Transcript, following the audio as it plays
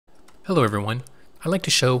Hello everyone. I'd like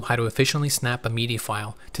to show how to efficiently snap a media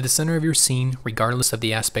file to the center of your scene regardless of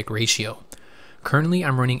the aspect ratio. Currently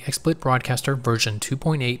I'm running Xsplit Broadcaster version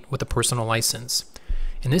 2.8 with a personal license.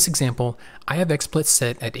 In this example, I have Xsplit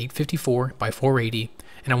set at 854 by 480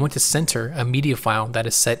 and I want to center a media file that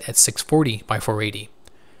is set at 640 by 480.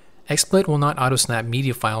 Xsplit will not auto-snap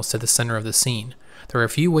media files to the center of the scene. There are a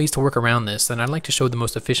few ways to work around this, and I'd like to show the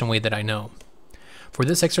most efficient way that I know. For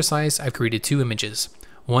this exercise, I've created two images,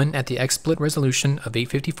 one at the XSplit resolution of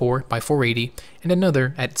 854 by 480 and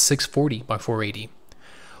another at 640 by 480.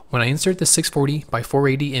 When I insert the 640 by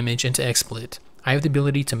 480 image into XSplit, I have the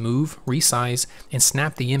ability to move, resize, and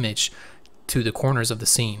snap the image to the corners of the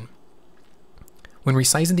scene. When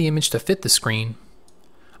resizing the image to fit the screen,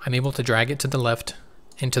 I'm able to drag it to the left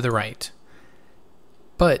and to the right,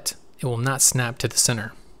 but it will not snap to the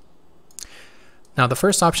center. Now the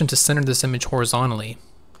first option to center this image horizontally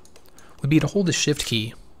would be to hold the Shift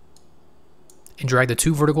key and drag the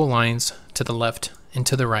two vertical lines to the left and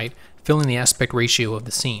to the right, filling the aspect ratio of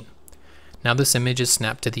the scene. Now this image is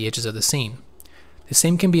snapped to the edges of the scene. The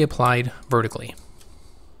same can be applied vertically.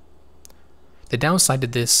 The downside to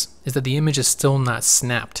this is that the image is still not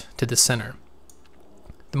snapped to the center.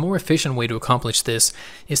 The more efficient way to accomplish this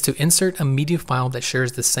is to insert a media file that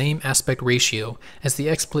shares the same aspect ratio as the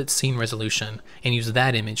XSplit scene resolution and use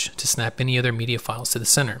that image to snap any other media files to the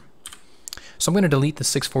center. So I'm going to delete the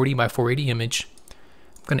 640 by 480 image.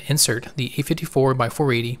 I'm going to insert the 854 by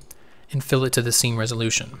 480 and fill it to the scene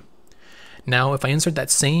resolution. Now if I insert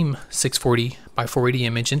that same 640 by 480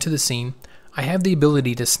 image into the scene, I have the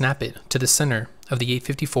ability to snap it to the center of the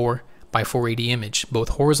 854 by 480 image, both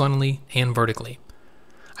horizontally and vertically.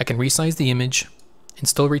 I can resize the image and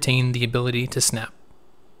still retain the ability to snap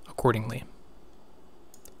accordingly.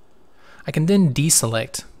 I can then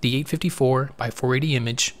deselect the 854 by 480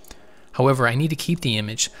 image. However, I need to keep the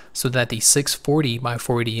image so that the 640 by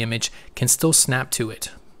 480 image can still snap to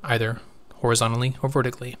it, either horizontally or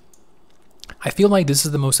vertically. I feel like this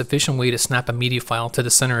is the most efficient way to snap a media file to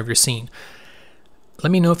the center of your scene.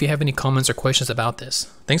 Let me know if you have any comments or questions about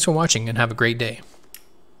this. Thanks for watching and have a great day.